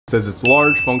says it's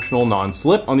large, functional,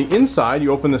 non-slip. On the inside,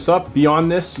 you open this up.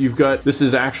 Beyond this, you've got, this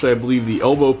is actually, I believe, the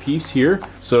elbow piece here.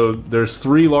 So there's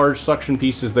 3 large suction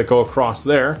pieces that go across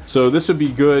there. So this would be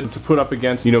good to put up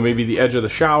against, you know, maybe the edge of the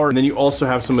shower. And then you also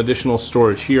have some additional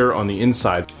storage here on the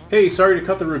inside. Hey, sorry to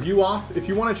cut the review off. If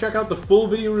you want to check out the full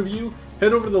video review,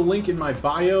 head over to the link in my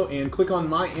bio and click on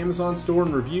my Amazon store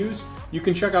and reviews. You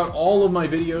can check out all of my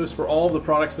videos for all of the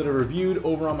products that are reviewed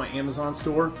over on my Amazon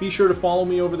store. Be sure to follow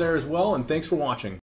me over there as well, and thanks for watching.